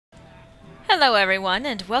Hello everyone,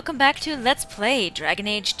 and welcome back to Let's Play Dragon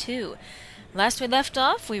Age 2. Last we left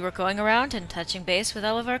off, we were going around and touching base with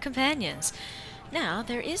all of our companions. Now,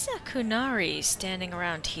 there is a Kunari standing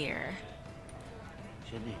around here.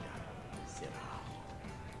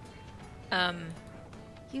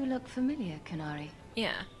 You look familiar, Kunari.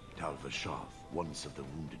 Yeah. Talvashoth, once of the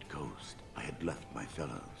Wounded Coast. I had left my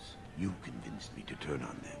fellows. You convinced me to turn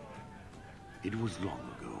on them. It was long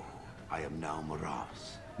ago. I am now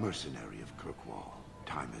Maras, mercenary of Kirkwall.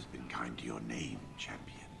 Time has been kind to your name,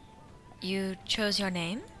 champion. You chose your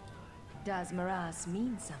name? Does Maras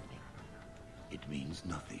mean something? It means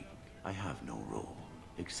nothing. I have no role,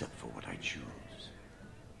 except for what I choose.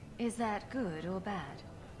 Is that good or bad?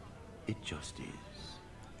 It just is.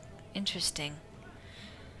 Interesting.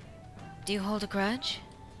 Do you hold a grudge?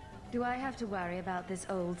 Do I have to worry about this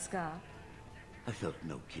old scar? I felt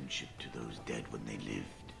no kinship to those dead when they lived.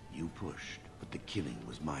 You pushed, but the killing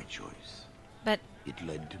was my choice. But It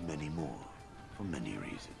led to many more, for many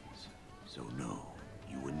reasons. So no,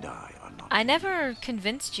 you and I are not I never enemies.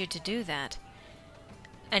 convinced you to do that.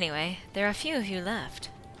 Anyway, there are a few of you left.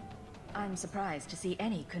 I'm surprised to see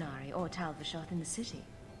any Kunari or Talvashoth in the city.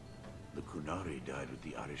 The Kunari died with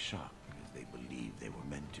the Arishak, as they believed they were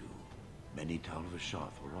meant to. Many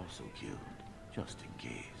Talvashoth were also killed, just in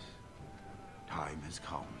case. Time has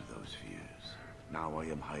calmed those fears. Now I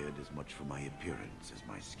am hired as much for my appearance as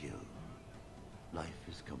my skill. Life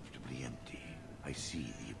is comfortably empty. I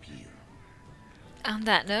see the appeal. On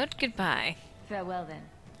that note, goodbye. Farewell then.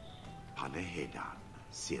 Panehedan,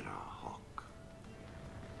 Sira Hawke.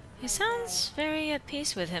 He sounds very at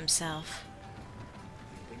peace with himself.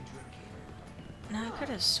 No, I could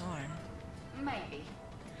have sworn. Maybe.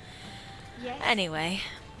 Yes. Anyway,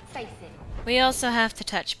 Face it. we also have to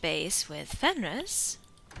touch base with Fenris.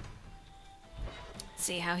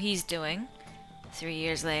 See how he's doing 3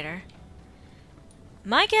 years later.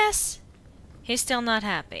 My guess, he's still not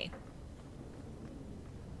happy.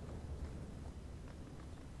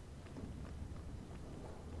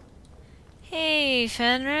 Hey,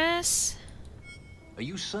 Fenris. Are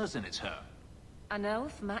you certain it's her? An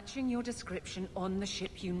elf matching your description on the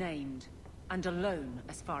ship you named. And alone,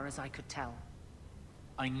 as far as I could tell.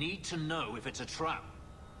 I need to know if it's a trap.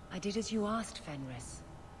 I did as you asked, Fenris.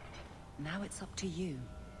 Now it's up to you.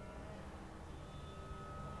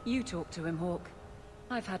 You talk to him, Hawke.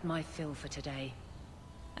 I've had my fill for today.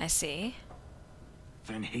 I see.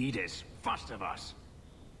 Fenhidis, first of us.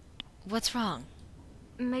 What's wrong?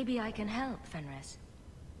 Maybe I can help, Fenris.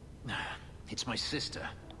 It's my sister.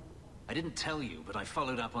 I didn't tell you, but I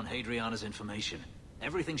followed up on Hadriana's information.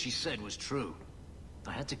 Everything she said was true.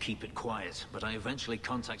 I had to keep it quiet, but I eventually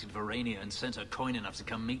contacted Verania and sent her coin enough to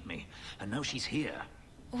come meet me. And now she's here.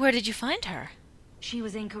 Where did you find her? She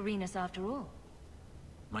was in Carinus after all.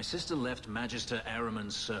 My sister left Magister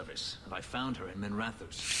Ahriman's service, and I found her in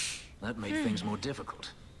Minrathous. That made things more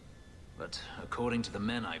difficult. But according to the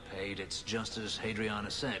men I paid, it's just as Hadriana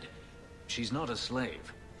said. She's not a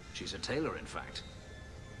slave. She's a tailor, in fact.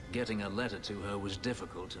 Getting a letter to her was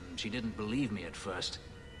difficult, and she didn't believe me at first.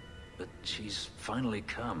 But she's finally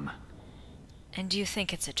come. And do you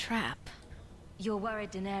think it's a trap? You're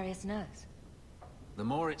worried Daenerys knows. The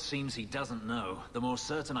more it seems he doesn't know, the more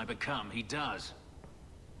certain I become he does.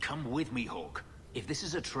 Come with me, Hawke. If this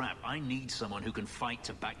is a trap, I need someone who can fight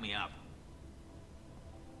to back me up.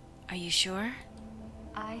 Are you sure?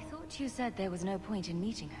 I thought you said there was no point in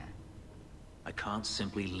meeting her. I can't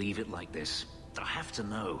simply leave it like this. I have to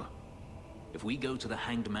know. If we go to the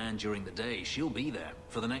Hanged Man during the day, she'll be there,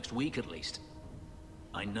 for the next week at least.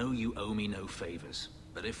 I know you owe me no favors,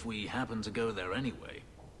 but if we happen to go there anyway...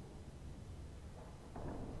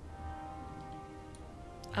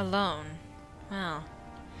 Alone. Well.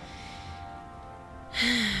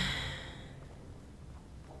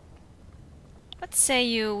 Let's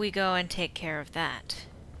say we go and take care of that.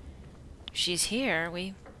 If she's here,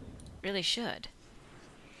 we really should.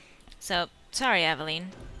 So, sorry,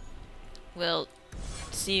 Aveline. We'll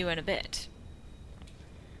see you in a bit.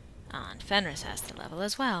 And Fenris has the level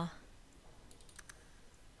as well.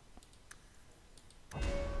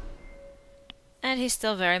 And he's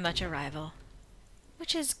still very much a rival,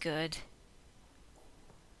 which is good.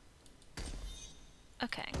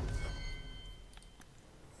 Okay.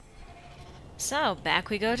 So, back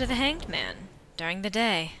we go to the Hanged Man during the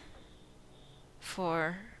day.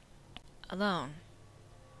 For alone.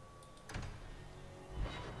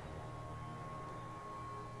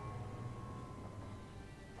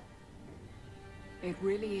 It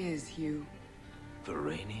really is, Hugh.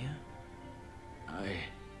 Verania?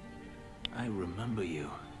 I remember you.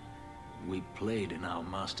 We played in our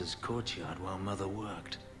master's courtyard while Mother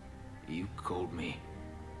worked. You called me...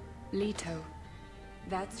 Leto.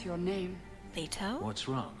 That's your name. Leto? What's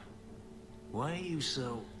wrong? Why are you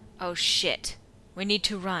so... Oh shit. We need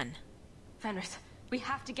to run. Fenris, we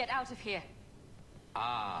have to get out of here.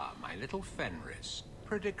 Ah, my little Fenris.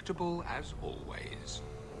 Predictable as always.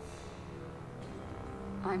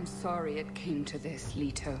 I'm sorry it came to this,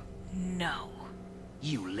 Leto. No.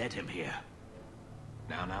 You led him here.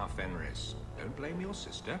 Now, Fenris. Don't blame your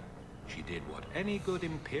sister. She did what any good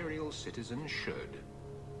Imperial citizen should.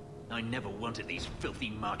 I never wanted these filthy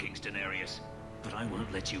markings, Daenerys. But I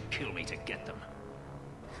won't let you kill me to get them.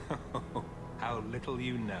 How little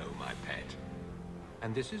you know, my pet.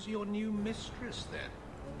 And this is your new mistress, then?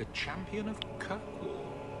 The champion of Kirkwall.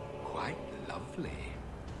 Quite lovely.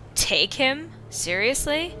 Take him?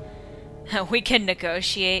 Seriously? We can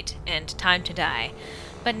negotiate and time to die.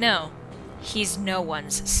 But no, he's no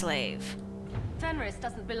one's slave. Fenris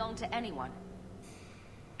doesn't belong to anyone.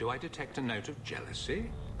 Do I detect a note of jealousy?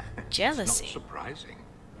 Jealousy? It's not surprising.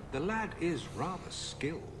 The lad is rather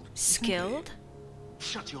skilled. Skilled?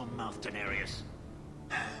 Shut your mouth, Daenerys.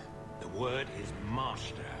 The word is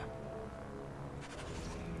master.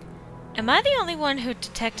 Am I the only one who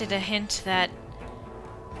detected a hint that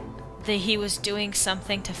he was doing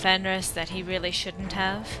something to Fenris that he really shouldn't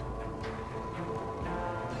have?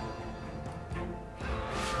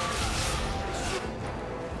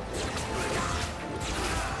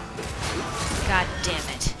 God damn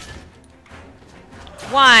it.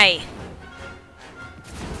 Why?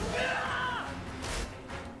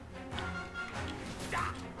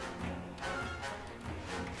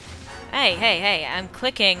 Hey, I'm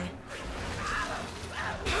clicking.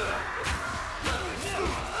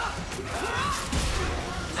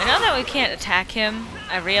 I know that we can't attack him.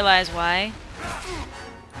 I realize why.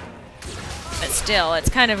 But still, it's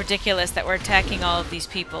kind of ridiculous that we're attacking all of these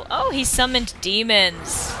people. Oh, he summoned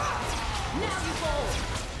demons.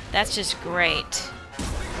 That's just great.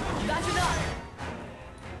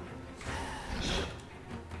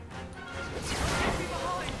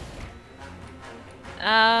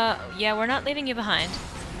 Yeah, we're not leaving you behind.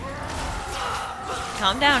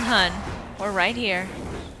 Calm down, hun. We're right here.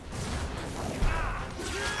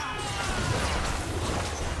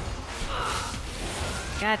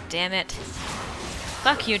 God damn it.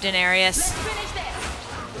 Fuck you, Daenerys.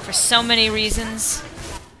 For so many reasons.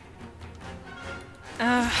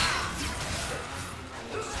 And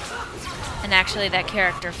actually, that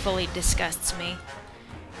character fully disgusts me.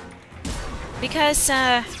 Because,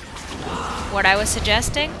 what I was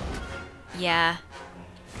suggesting? Yeah.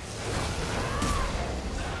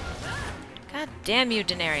 God damn you,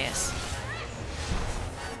 Daenerys.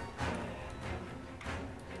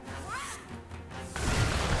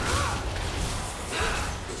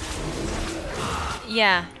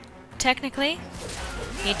 Yeah, technically,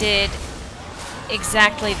 he did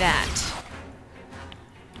exactly that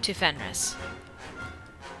to Fenris.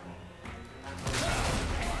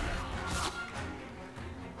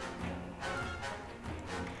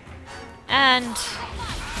 And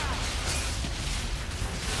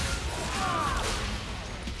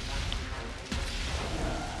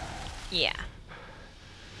yeah.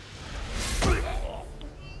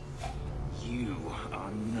 You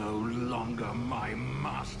are no longer my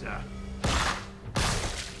master.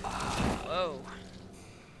 Whoa.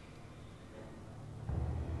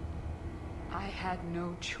 I had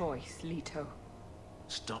no choice, Leto.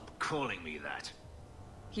 Stop calling me that.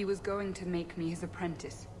 He was going to make me his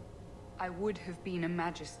apprentice. I would have been a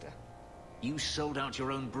magister. You sold out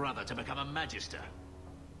your own brother to become a magister.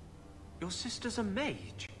 Your sister's a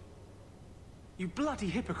mage. You bloody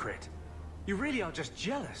hypocrite. You really are just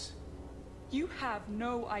jealous. You have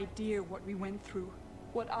no idea what we went through,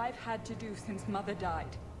 what I've had to do since Mother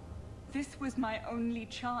died. This was my only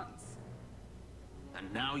chance.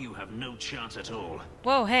 And now you have no chance at all.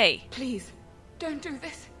 Whoa, hey. Please, don't do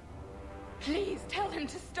this. Please, tell him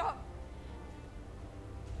to stop.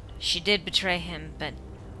 She did betray him, but...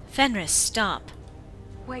 Fenris, stop.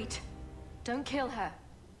 Wait. Don't kill her.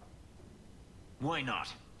 Why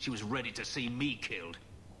not? She was ready to see me killed.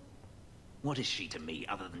 What is she to me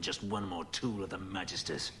other than just one more tool of the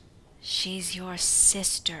Magisters? She's your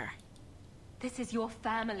sister. This is your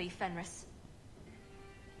family, Fenris.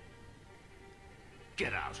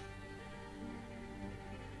 Get out.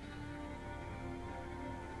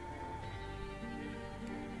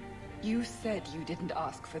 You said you didn't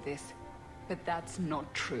ask for this, but that's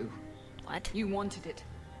not true. What? You wanted it.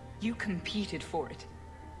 You competed for it.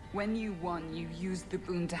 When you won, you used the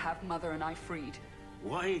boon to have Mother and I freed.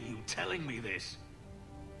 Why are you telling me this?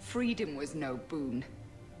 Freedom was no boon.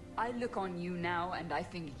 I look on you now, and I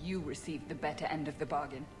think you received the better end of the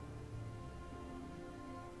bargain.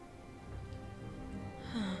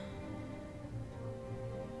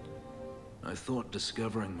 I thought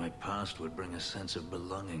discovering my past would bring a sense of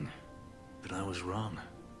belonging, but I was wrong.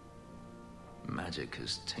 Magic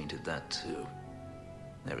has tainted that too.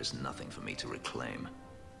 There is nothing for me to reclaim.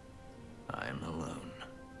 I am alone.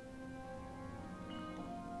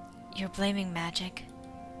 You're blaming magic?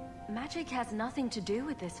 Magic has nothing to do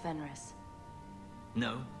with this, Fenris.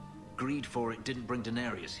 No, greed for it didn't bring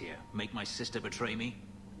Daenerys here, make my sister betray me.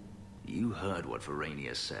 You heard what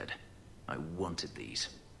Verania said. I wanted these.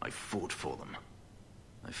 I fought for them.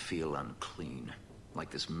 I feel unclean, like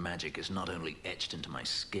this magic is not only etched into my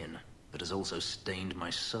skin, but has also stained my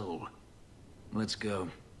soul. Let's go.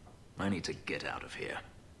 I need to get out of here.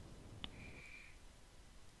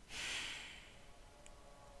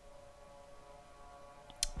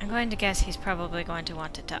 I'm going to guess he's probably going to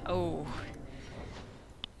want to talk. Oh.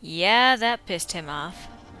 Yeah, that pissed him off.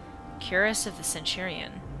 Curus of the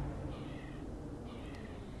Centurion.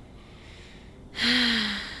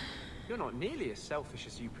 You're not nearly as selfish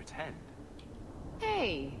as you pretend.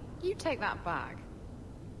 Hey, you take that back.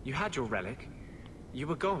 You had your relic. You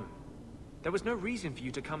were gone. There was no reason for you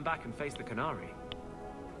to come back and face the Qunari.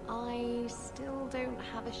 I still don't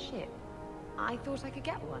have a ship. I thought I could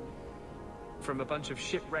get one. From a bunch of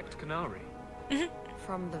shipwrecked Qunari.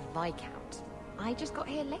 From the Viscount. I just got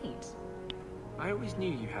here late. I always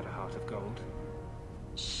knew you had a heart of gold.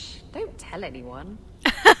 Shh, don't tell anyone.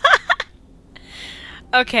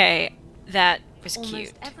 Okay, that was Almost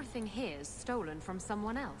cute. everything here's stolen from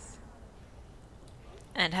someone else.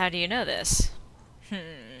 And how do you know this?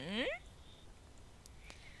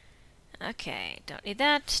 Okay, don't need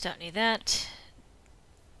that, don't need that.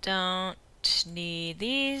 Don't need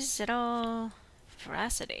these at all.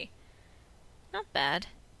 Veracity. Not bad.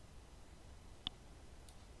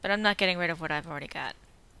 But I'm not getting rid of what I've already got.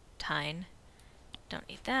 Tyne. Don't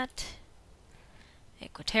need that.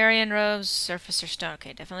 Equatorian robes, surface or stone.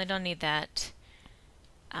 Okay, definitely don't need that.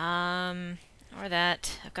 Or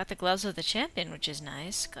that. I've got the gloves of the champion, which is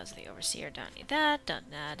nice. Gloves of the overseer, don't need that. Don't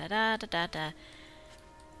da da da da da da.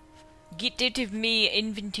 Get out of me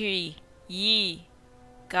inventory. Yee.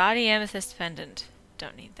 Gaudy amethyst pendant.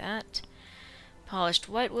 Don't need that. Polished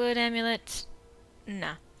whitewood amulet.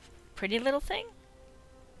 Nah. Pretty little thing?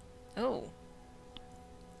 Oh.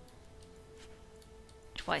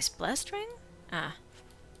 Twice blessed ring? Ah.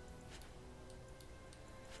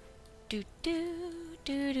 Do do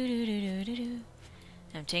do do do do do do.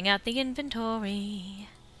 Emptying out the inventory.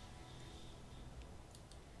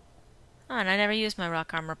 Oh, and I never used my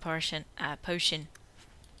rock armor potion. Potion.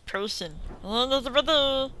 Oh,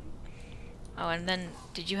 and then,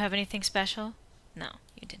 did you have anything special? No,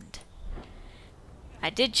 you didn't. I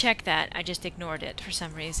did check that, I just ignored it for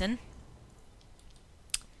some reason.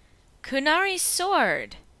 Qunari's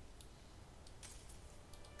sword!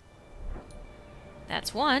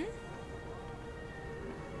 That's one.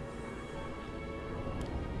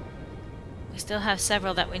 We still have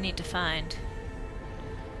several that we need to find.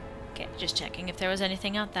 Okay, just checking if there was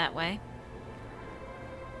anything out that way.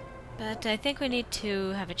 But I think we need to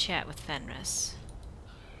have a chat with Fenris.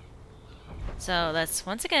 So let's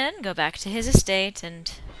once again go back to his estate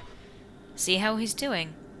and see how he's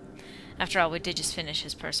doing. After all, we did just finish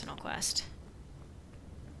his personal quest.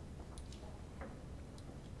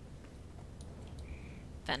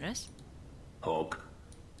 Fenris? Hawke?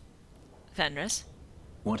 Fenris?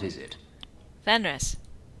 What is it? Fenris?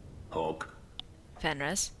 Hawke?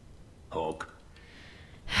 Fenris? Hawke?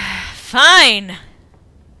 Fine!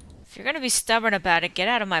 If you're gonna be stubborn about it, get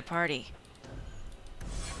out of my party.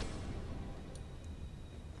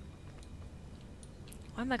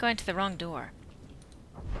 Why am I going to the wrong door?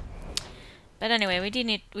 But anyway, we do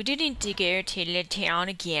need to go to the town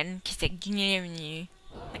again, because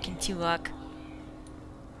I can talk.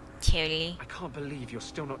 Totally. I can't believe you're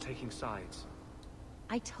still not taking sides.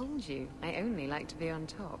 I told you, I only like to be on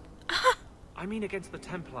top. I mean against the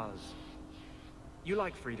Templars. You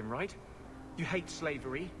like freedom, right? You hate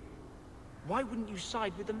slavery. Why wouldn't you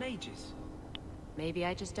side with the mages? Maybe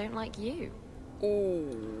I just don't like you.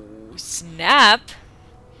 Oh, snap!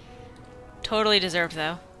 Totally deserved,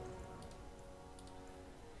 though.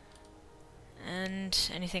 And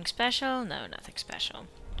anything special? No, nothing special.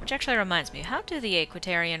 Which actually reminds me, how do the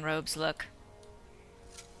Equatorian robes look?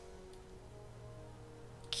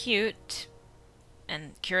 Cute.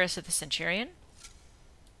 And Curus of the Centurion?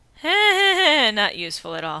 Not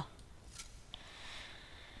useful at all.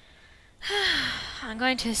 I'm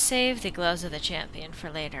going to save the gloves of the champion for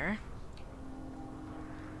later.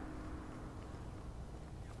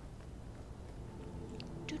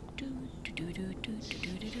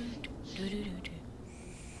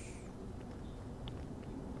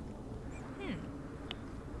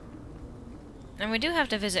 And we do have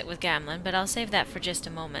to visit with Gamlen, but I'll save that for just a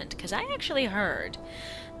moment, because I actually heard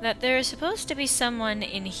that there's supposed to be someone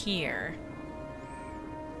in here.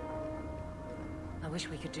 I wish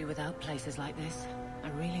we could do without places like this. I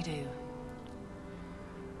really do.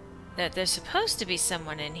 That there's supposed to be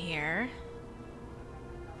someone in here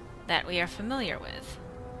that we are familiar with.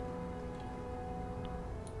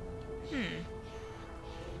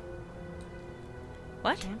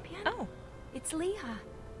 What? Champion? Oh. It's Leah.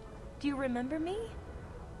 Do you remember me?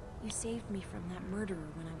 You saved me from that murderer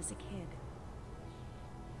when I was a kid.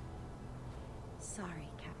 Sorry,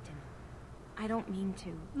 Captain. I don't mean to.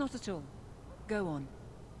 Not at all. Go on.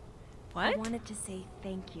 What? I wanted to say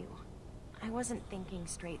thank you. I wasn't thinking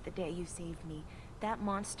straight the day you saved me. That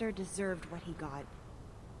monster deserved what he got.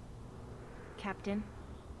 Captain?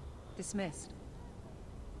 Dismissed.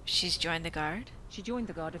 She's joined the guard? She joined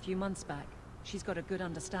the Guard a few months back. She's got a good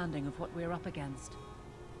understanding of what we're up against.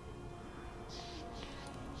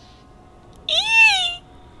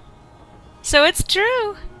 So it's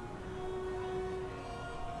true.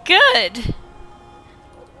 Good.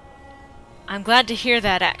 I'm glad to hear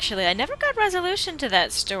that, actually. I never got resolution to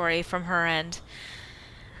that story from her end.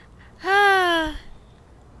 Ah.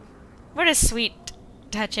 What a sweet,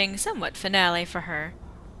 touching, somewhat finale for her.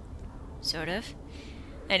 Sort of.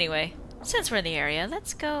 Anyway, since we're in the area,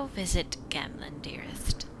 let's go visit Gamlen,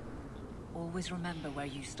 dearest. Always remember where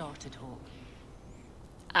you started, Hawke.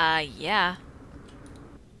 Yeah.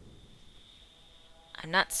 I'm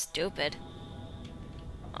not stupid.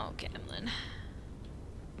 Oh, Gamlen.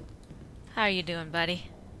 How are you doing, buddy?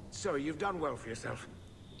 So, you've done well for yourself.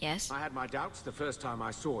 Yes? I had my doubts the first time I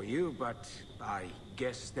saw you, but I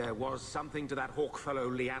guess there was something to that Hawke fellow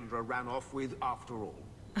Leandra ran off with after all.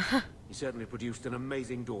 He certainly produced an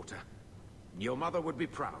amazing daughter. Your mother would be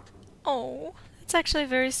proud. Oh, that's actually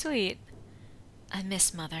very sweet. I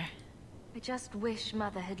miss Mother. I just wish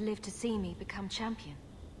Mother had lived to see me become champion.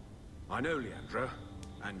 I know Leandra,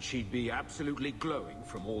 and she'd be absolutely glowing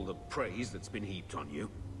from all the praise that's been heaped on you.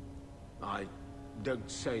 I don't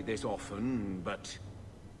say this often, but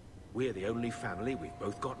we're the only family we've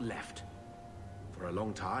both got left. For a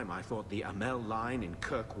long time, I thought the Amel line in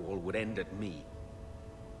Kirkwall would end at me.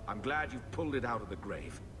 I'm glad you've pulled it out of the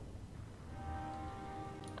grave.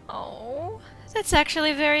 Oh, that's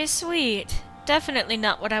actually very sweet. Definitely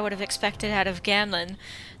not what I would have expected out of Gamlen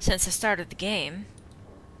since the start of the game.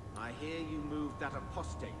 I hear you moved that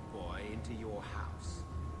apostate boy into your house.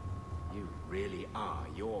 You really are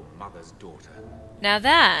your mother's daughter. Now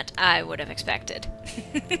that I would have expected.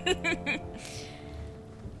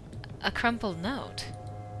 A crumpled note.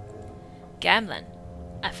 Gamlen,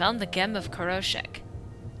 I found the gem of Koroshek.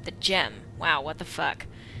 The gem. Wow, what the fuck.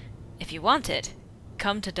 If you want it,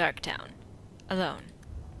 come to Darktown. Alone.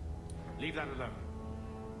 Leave that alone.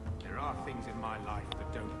 There are things in my life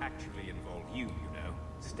that don't actually involve you, you know.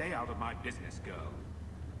 Stay out of my business, girl.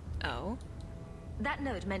 Oh? That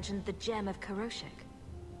note mentioned the gem of Koroshek.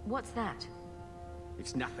 What's that?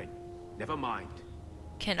 It's nothing. Never mind.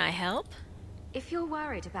 Can I help? If you're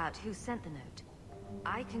worried about who sent the note,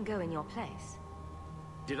 I can go in your place.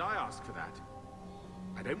 Did I ask for that?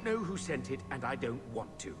 I don't know who sent it, and I don't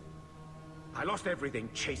want to. I lost everything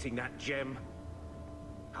chasing that gem.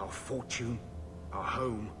 Our fortune, our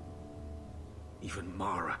home, even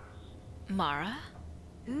Mara. Mara?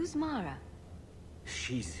 Who's Mara?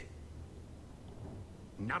 She's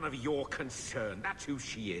none of your concern. That's who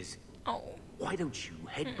she is. Oh. Why don't you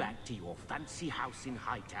head back to your fancy house in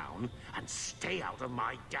Hightown and stay out of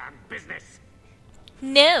my damn business?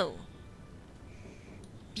 No.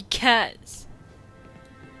 Because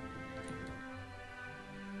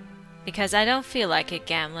I don't feel like it,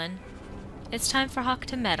 Gamlen. It's time for Hawke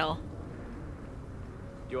to meddle.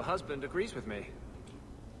 Your husband agrees with me.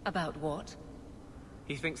 About what?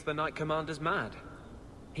 He thinks the Knight Commander's mad.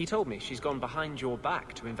 He told me she's gone behind your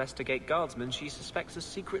back to investigate guardsmen she suspects as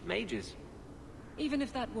secret mages. Even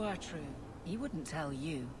if that were true, he wouldn't tell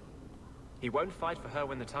you. He won't fight for her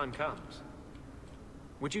when the time comes.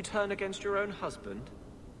 Would you turn against your own husband?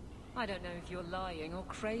 I don't know if you're lying or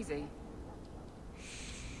crazy.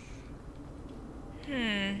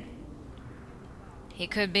 He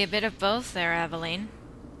could be a bit of both there, Aveline.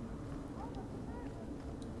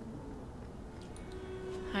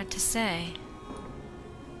 Hard to say.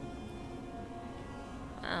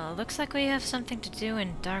 Oh, looks like we have something to do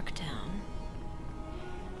in Darktown.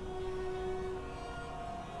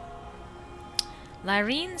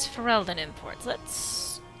 Lyrene's Ferelden imports.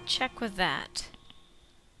 Let's check with that.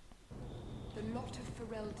 The lot of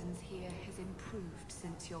Fereldans here has improved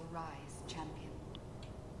since your rise, champion.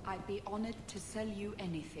 I'd be honored to sell you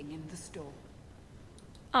anything in the store.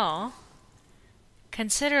 Aw.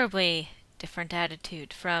 considerably different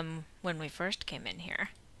attitude from when we first came in here.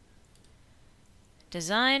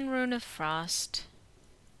 Design Rune of Frost.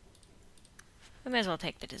 We may as well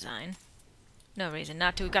take the design. No reason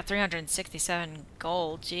not to. We've got 367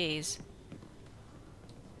 gold, jeez.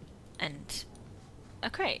 And a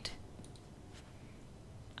crate.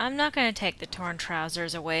 I'm not going to take the torn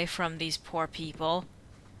trousers away from these poor people.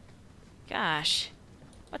 Gosh.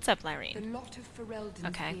 What's up, Lyrene? The lot of Ferelden's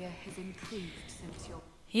Okay. gear has improved since your...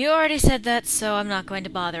 You already said that, so I'm not going to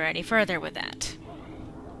bother any further with that.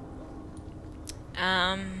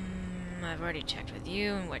 I've already checked with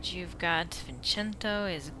you and what you've got.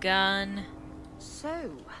 Vincento is gone.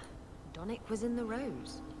 So, Donick was in the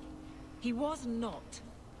rose. He was not.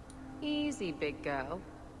 Easy, big girl.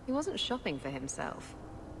 He wasn't shopping for himself.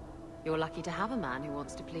 You're lucky to have a man who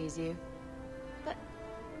wants to please you. But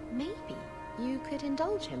maybe you could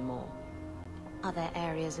indulge him more. Are there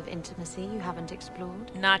areas of intimacy you haven't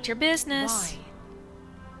explored? Not your business. Why?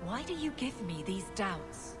 Why do you give me these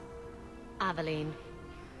doubts? Aveline,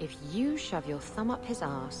 if you shove your thumb up his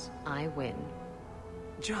arse, I win.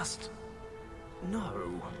 Just...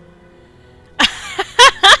 no.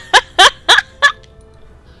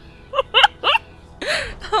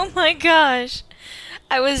 Oh my gosh.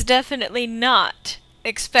 I was definitely not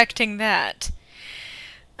expecting that.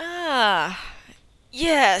 Ah,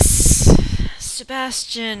 yes.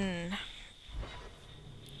 Sebastian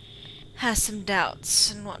has some doubts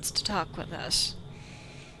and wants to talk with us.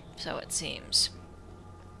 So it seems.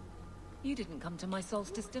 You didn't come to my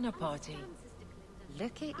solstice dinner party.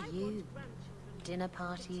 Look at you. Dinner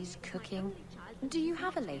parties, cooking. Do you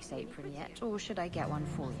have a lace apron yet, or should I get one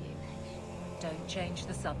for you? Don't change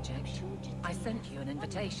the subject. I sent you an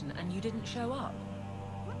invitation and you didn't show up.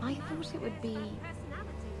 I thought it would be...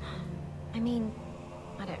 I mean,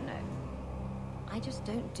 I don't know. I just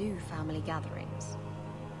don't do family gatherings.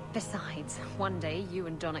 Besides, one day you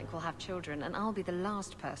and Donick will have children and I'll be the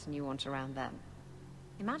last person you want around them.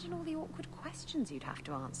 Imagine all the awkward questions you'd have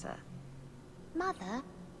to answer. Mother,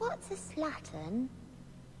 what's a slattern?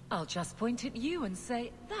 I'll just point at you and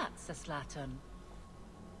say, that's a slattern.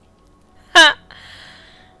 Ha!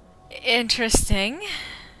 Interesting.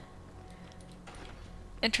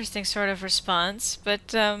 Interesting sort of response,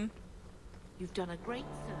 but, You've done a great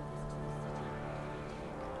service to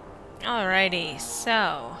the city. alrighty,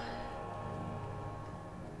 so...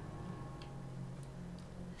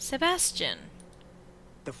 Sebastian.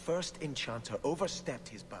 The first enchanter overstepped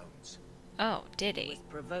his bounds. Oh, did he?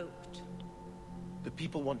 Provoked. The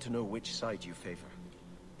people want to know which side you favor.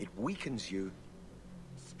 It weakens you.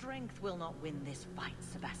 Strength will not win this fight,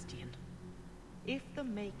 Sebastian. If the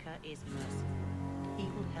Maker is merciful, he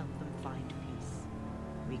will help them find peace.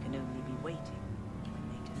 We can only be waiting when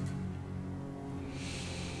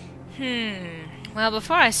they do. Well,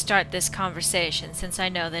 before I start this conversation, since I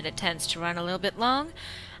know that it tends to run a little bit long,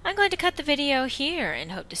 I'm going to cut the video here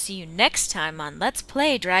and hope to see you next time on Let's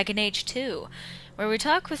Play Dragon Age 2, where we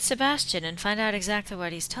talk with Sebastian and find out exactly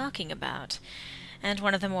what he's talking about. And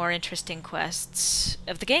one of the more interesting quests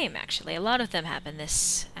of the game, actually. A lot of them happen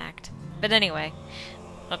this act. But anyway,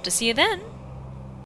 hope to see you then!